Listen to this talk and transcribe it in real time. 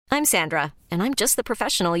I'm Sandra, and I'm just the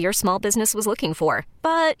professional your small business was looking for.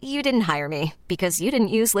 But you didn't hire me because you didn't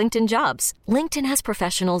use LinkedIn Jobs. LinkedIn has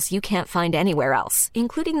professionals you can't find anywhere else,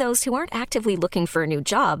 including those who aren't actively looking for a new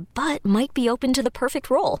job, but might be open to the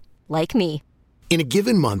perfect role, like me. In a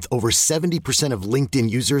given month, over 70% of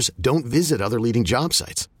LinkedIn users don't visit other leading job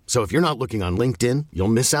sites. So if you're not looking on LinkedIn, you'll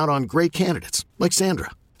miss out on great candidates like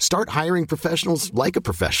Sandra. Start hiring professionals like a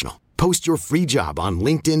professional. Post your free job on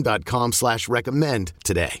linkedin.com/recommend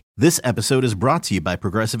today. This episode is brought to you by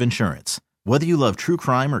Progressive Insurance. Whether you love true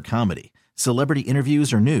crime or comedy, celebrity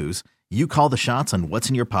interviews or news, you call the shots on what's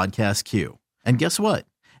in your podcast queue. And guess what?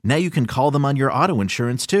 Now you can call them on your auto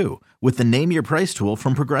insurance too with the Name Your Price tool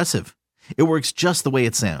from Progressive. It works just the way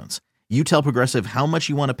it sounds. You tell Progressive how much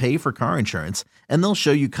you want to pay for car insurance, and they'll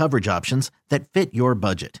show you coverage options that fit your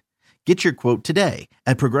budget. Get your quote today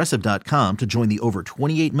at Progressive.com to join the over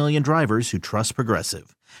 28 million drivers who trust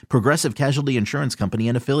Progressive. Progressive Casualty Insurance Company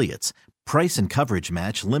and Affiliates. Price and coverage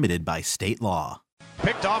match limited by state law.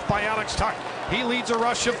 Picked off by Alex Tuck. He leads a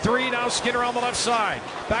rush of three. Now Skinner on the left side.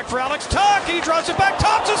 Back for Alex Tuck. He drives it back.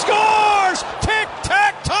 Thompson scores!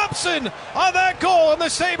 Tic-tac Thompson on that goal. And the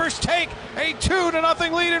Sabres take a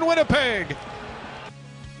 2-0 lead in Winnipeg.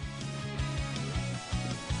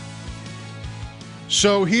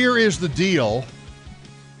 So here is the deal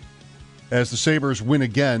as the Sabres win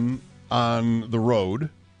again on the road.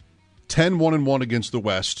 10-1-1 against the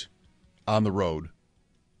West on the road.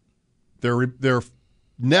 Their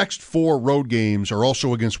next four road games are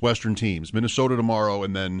also against Western teams. Minnesota tomorrow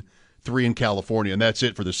and then 3 in California. And that's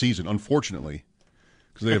it for the season, unfortunately,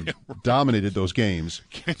 because they have dominated those games.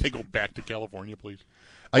 Can't they go back to California, please?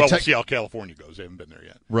 We'll see how California goes. They haven't been there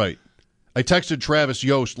yet. Right. I texted Travis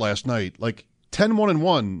Yost last night,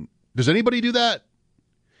 10-1-1. Does anybody do that?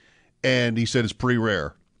 And he said it's pretty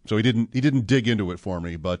rare. So he didn't dig into it for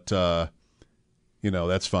me, but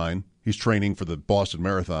that's fine. He's training for the Boston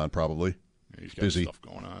Marathon probably. Yeah, he's got busy stuff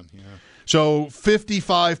going on. Yeah. So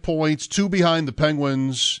 55 points, 2 behind the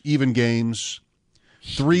Penguins, even games.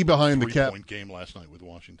 3 behind the Cap. 3-point game last night with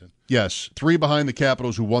Washington. Yes, 3 behind the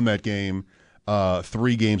Capitals who won that game.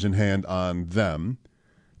 3 games in hand on them.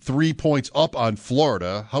 3 points up on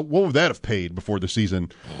Florida. What would that have paid before the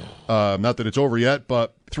season? Not that it's over yet,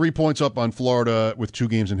 but 3 points up on Florida with 2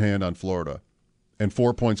 games in hand on Florida. And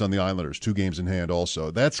 4 points on the Islanders, 2 games in hand also.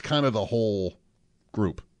 That's kind of the whole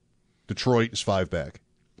group. Detroit is 5 back.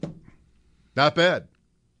 Not bad.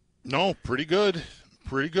 No, pretty good.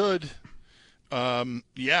 Pretty good.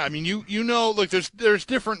 Yeah, I mean, there's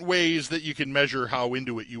different ways that you can measure how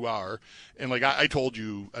into it you are. And I told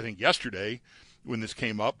you, I think yesterday, when this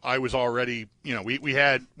came up, I was already, we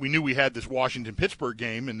knew we had this Washington-Pittsburgh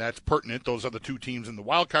game, and that's pertinent. Those are the 2 teams in the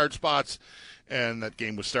wild card spots, and that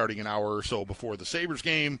game was starting an hour or so before the Sabres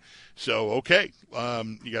game. So, okay,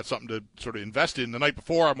 you got something to sort of invest in. The night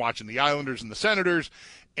before, I'm watching the Islanders and the Senators,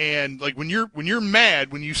 and when you're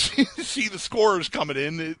mad when you see the scorers coming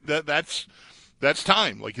in, that's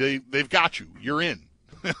time. They've got you. You're in,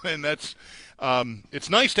 and that's. It's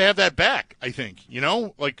nice to have that back, I think.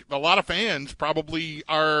 A lot of fans probably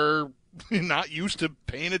are not used to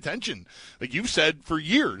paying attention. Like you've said for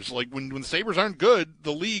years, when the Sabres aren't good,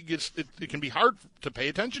 the league, it can be hard to pay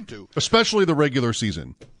attention to. Especially the regular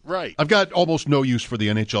season. Right. I've got almost no use for the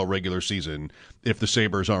NHL regular season if the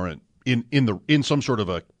Sabres aren't in some sort of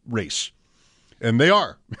a race. And they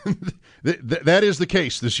are. That is the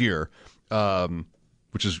case this year,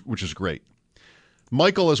 which is great.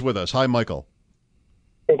 Michael is with us. Hi, Michael.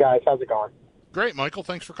 Hey, guys. How's it going? Great, Michael.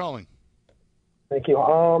 Thanks for calling. Thank you.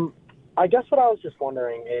 I guess what I was just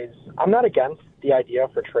wondering is I'm not against the idea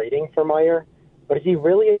for trading for Meier, but is he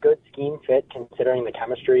really a good scheme fit considering the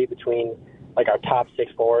chemistry between, our top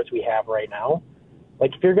 6 forwards we have right now?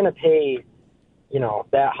 If you're going to pay,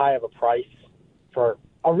 that high of a price for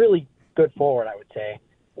a really good forward, I would say,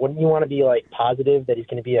 wouldn't you want to be, positive that he's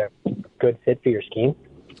going to be a good fit for your scheme?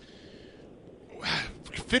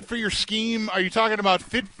 Fit for your scheme? Are you talking about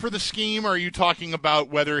fit for the scheme, or are you talking about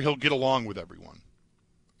whether he'll get along with everyone?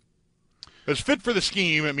 Because fit for the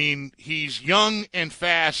scheme, I mean, he's young and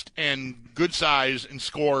fast and good size and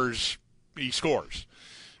scores. He scores.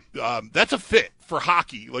 That's a fit for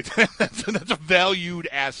hockey. That's a valued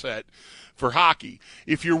asset for hockey.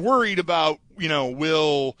 If you're worried about,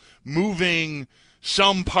 will moving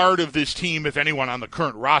some part of this team, if anyone on the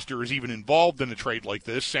current roster is even involved in a trade like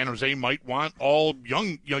this, San Jose might want all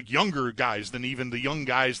younger guys than even the young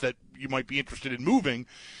guys that you might be interested in moving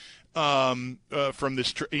from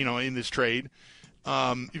this, in this trade.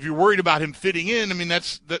 If you're worried about him fitting in, I mean,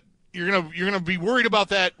 you're gonna be worried about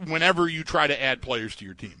that whenever you try to add players to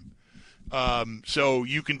your team. So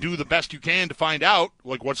you can do the best you can to find out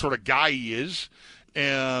like what sort of guy he is,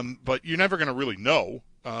 but you're never going to really know.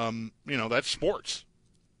 That's sports.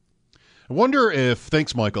 I wonder if,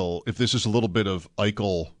 thanks, Michael, if this is a little bit of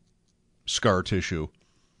Eichel scar tissue.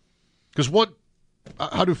 Because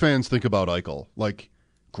how do fans think about Eichel? Like,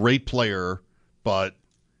 great player, but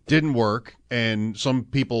didn't work, and some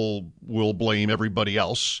people will blame everybody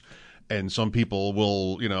else, and some people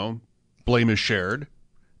will, blame his shared,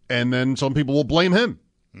 and then some people will blame him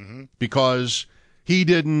because he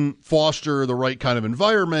didn't foster the right kind of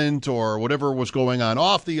environment or whatever was going on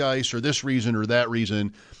off the ice or this reason or that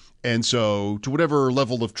reason. And so to whatever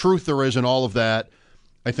level of truth there is in all of that,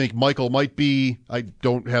 I think Michael might be, I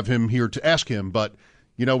don't have him here to ask him, but,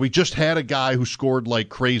 we just had a guy who scored like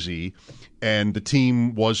crazy and the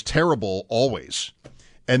team was terrible always.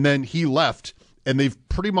 And then he left and they've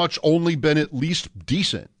pretty much only been at least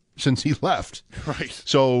decent since he left. Right.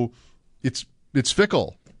 So it's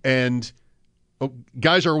fickle. And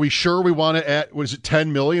guys, are we sure we want to add, was it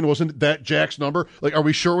 $10 million? Wasn't that Jack's number? Like, are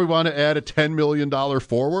we sure we want to add a $10 million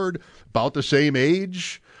forward about the same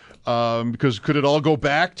age? Because could it all go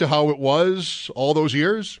back to how it was all those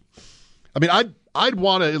years? I mean, I'd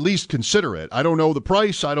want to at least consider it. I don't know the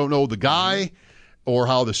price. I don't know the guy or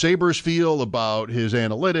how the Sabres feel about his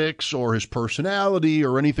analytics or his personality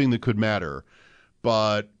or anything that could matter.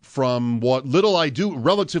 But from what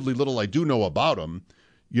relatively little I do know about him,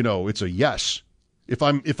 it's a yes. If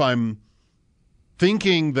I'm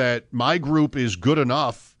thinking that my group is good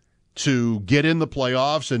enough to get in the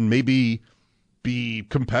playoffs and maybe be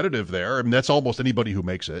competitive there, I mean, that's almost anybody who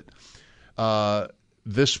makes it.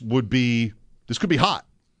 This could be hot.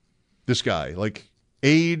 This guy, like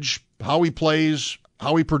age, how he plays,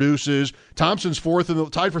 how he produces. Thompson's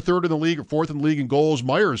tied for third in the league or fourth in the league in goals.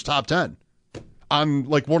 Myers top 10 on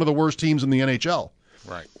like one of the worst teams in the NHL.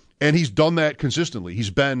 Right. And he's done that consistently. He's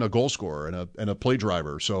been a goal scorer and a play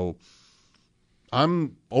driver. So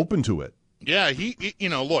I'm open to it. Yeah,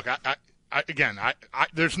 look, I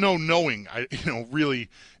there's no knowing, really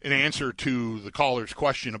an answer to the caller's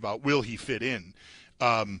question about will he fit in.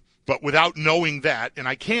 But without knowing that, and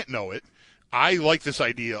I can't know it, I like this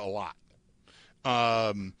idea a lot.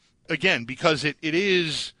 Again, because it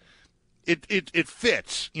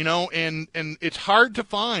fits, and it's hard to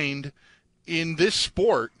find in this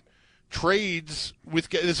sport trades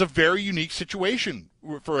it's a very unique situation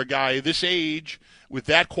for a guy this age with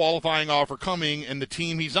that qualifying offer coming and the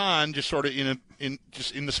team he's on just sort of in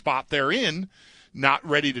the spot they're in, not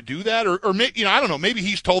ready to do that, or maybe, I don't know, maybe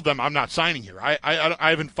he's told them I'm not signing here. I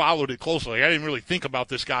haven't followed it closely. I didn't really think about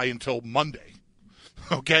this guy until Monday.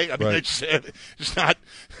 Okay, I mean, right. It's not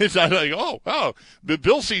like oh, the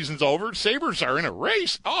Bill season's over. Sabres are in a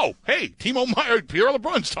race. Oh, hey, Timo Meier, Pierre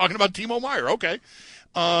LeBrun's talking about Timo Meier. Okay,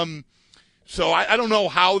 so I don't know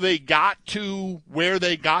how they got to where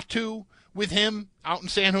they got to with him out in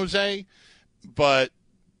San Jose, but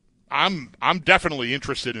I'm definitely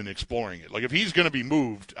interested in exploring it. Like if he's going to be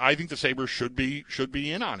moved, I think the Sabres should be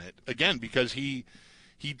in on it again because he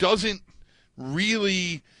doesn't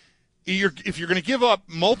really. If you're going to give up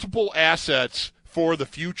multiple assets for the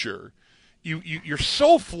future, you're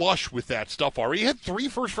so flush with that stuff already. You had 3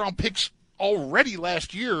 first-round picks already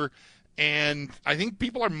last year, and I think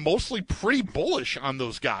people are mostly pretty bullish on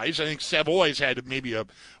those guys. I think Savoy's had maybe a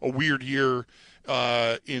weird year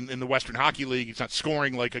in the Western Hockey League. He's not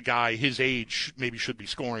scoring like a guy his age maybe should be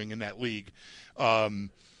scoring in that league.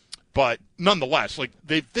 But nonetheless, like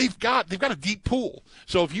they've got a deep pool.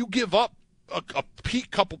 So if you give up a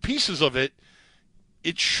couple pieces of it,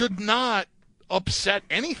 it should not upset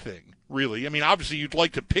anything, really. I mean, obviously you'd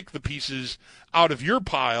like to pick the pieces out of your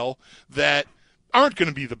pile that aren't going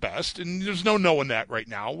to be the best, and there's no knowing that right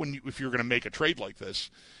now if you're going to make a trade like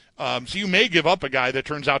this. So you may give up a guy that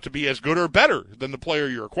turns out to be as good or better than the player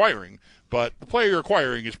you're acquiring, but the player you're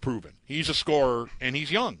acquiring is proven. He's a scorer, and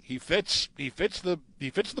he's young. He fits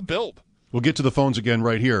the build. We'll get to the phones again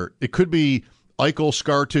right here. It could be Eichel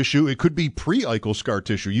scar tissue. It could be pre-Eichel scar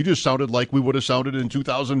tissue. You just sounded like we would have sounded in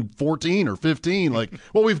 2014 or 15. Like,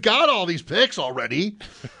 well, we've got all these picks already.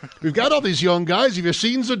 We've got all these young guys. Have you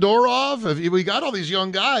seen Zadorov? We got all these young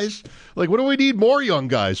guys. Like, what do we need more young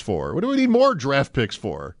guys for? What do we need more draft picks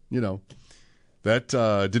for? That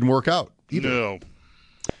didn't work out either. No.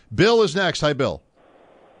 Bill is next. Hi, Bill.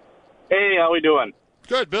 Hey, how we doing?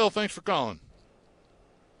 Good, Bill. Thanks for calling.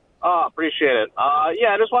 Appreciate it.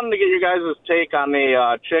 I just wanted to get your guys' take on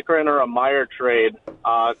the Chychrun or a Meier trade,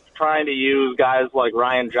 trying to use guys like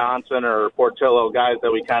Ryan Johnson or Portillo, guys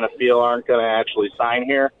that we kind of feel aren't going to actually sign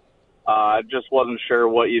here. Just wasn't sure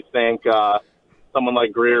what you think someone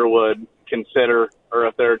like Greer would consider or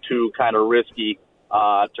if they're too kind of risky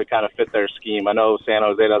to kind of fit their scheme. I know San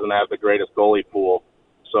Jose doesn't have the greatest goalie pool,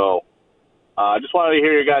 so I just wanted to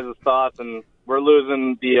hear your guys' thoughts. And we're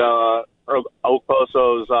losing the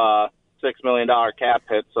Okposo's $6 million cap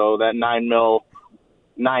hit, so that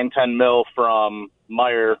 9-10 mil from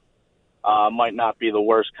Meyer might not be the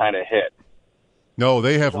worst kind of hit. No,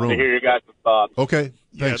 they have room. To hear your guys' thoughts. Okay,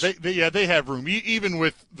 thanks. Yeah, they have room. Even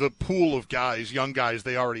with the pool of guys, young guys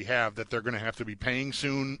they already have that they're going to have to be paying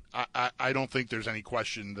soon, I don't think there's any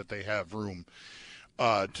question that they have room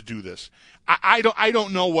to do this. I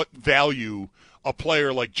don't know what value a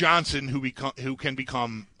player like Johnson, who can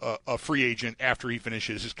become a free agent after he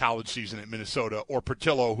finishes his college season at Minnesota, or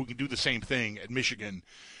Portillo, who can do the same thing at Michigan,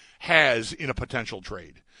 has in a potential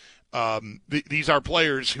trade. These are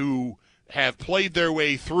players who have played their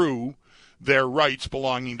way through their rights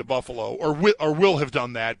belonging to Buffalo, or will have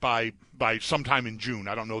done that by sometime in June.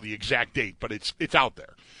 I don't know the exact date, but it's out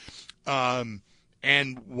there.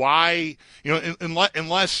 And why,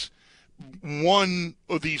 unless one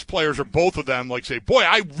of these players or both of them, like, say, boy,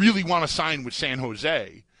 I really want to sign with San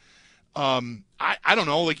Jose. I don't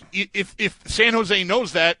know. Like, if San Jose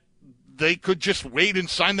knows that, they could just wait and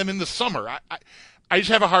sign them in the summer. I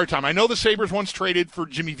just have a hard time. I know the Sabres once traded for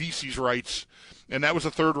Jimmy Vesey's rights, and that was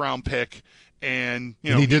a third-round pick. And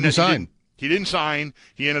he didn't sign. He didn't sign.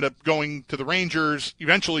 He ended up going to the Rangers,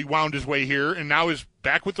 eventually wound his way here, and now is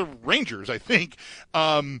back with the Rangers, I think.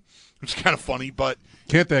 It's kind of funny, but...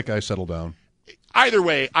 Can't that guy settle down? Either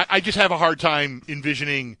way, I just have a hard time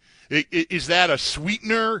envisioning... Is that a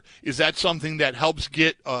sweetener? Is that something that helps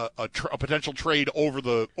get a potential trade over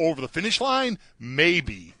the finish line?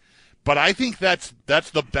 Maybe. But I think that's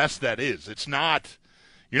the best that is. It's not,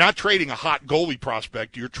 you're not trading a hot goalie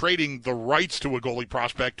prospect. You're trading the rights to a goalie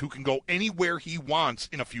prospect who can go anywhere he wants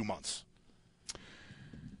in a few months.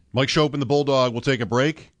 Mike Schopp and the Bulldog will take a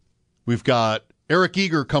break. We've got Eric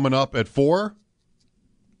Eager coming up at 4,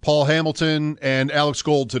 Paul Hamilton, and Alex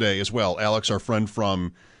Gold today as well. Alex, our friend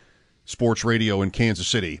from Sports Radio in Kansas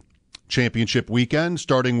City. Championship weekend,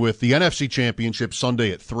 starting with the NFC Championship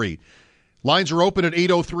Sunday at 3. Lines are open at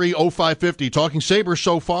 803-0550. Talking Sabres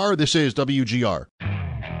so far, this is WGR.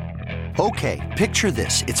 Okay, picture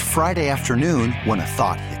this. It's Friday afternoon when a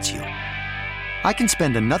thought hits you. I can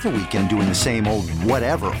spend another weekend doing the same old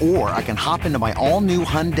whatever, or I can hop into my all-new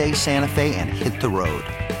Hyundai Santa Fe and hit the road.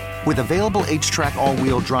 With available H-Track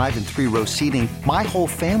all-wheel drive and 3-row seating, my whole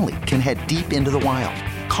family can head deep into the wild.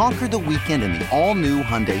 Conquer the weekend in the all-new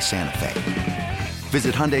Hyundai Santa Fe.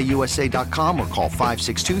 Visit HyundaiUSA.com or call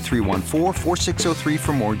 562-314-4603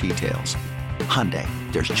 for more details. Hyundai,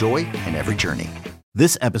 there's joy in every journey.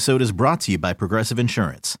 This episode is brought to you by Progressive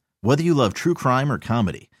Insurance. Whether you love true crime or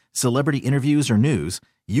comedy, celebrity interviews or news,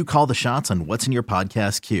 you call the shots on what's in your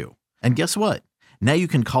podcast queue. And guess what? Now you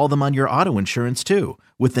can call them on your auto insurance too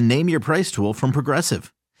with the Name Your Price tool from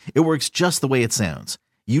Progressive. It works just the way it sounds.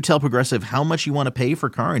 You tell Progressive how much you want to pay for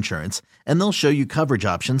car insurance, and they'll show you coverage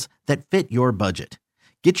options that fit your budget.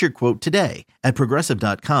 Get your quote today at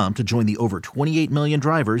Progressive.com to join the over 28 million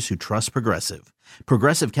drivers who trust Progressive.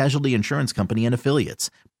 Progressive Casualty Insurance Company and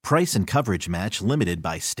Affiliates. Price and coverage match limited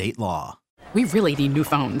by state law. We really need new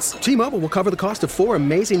phones. T-Mobile will cover the cost of 4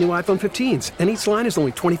 amazing new iPhone 15s, and each line is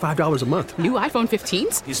only $25 a month. New iPhone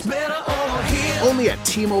 15s? It's better over here. Only at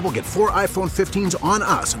T-Mobile, get 4 iPhone 15s on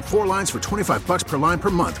us and 4 lines for $25 per line per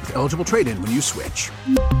month with eligible trade-in when you switch.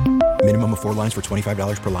 Minimum of 4 lines for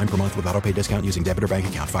 $25 per line per month with autopay discount using debit or bank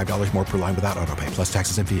account. $5 more per line without autopay, plus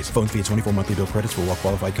taxes and fees. Phone fee at 24 monthly bill credits for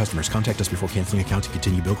well-qualified customers. Contact us before canceling account to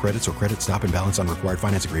continue bill credits or credit stop and balance on required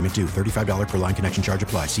finance agreement due. $35 per line connection charge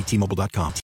applies. See T-Mobile.com.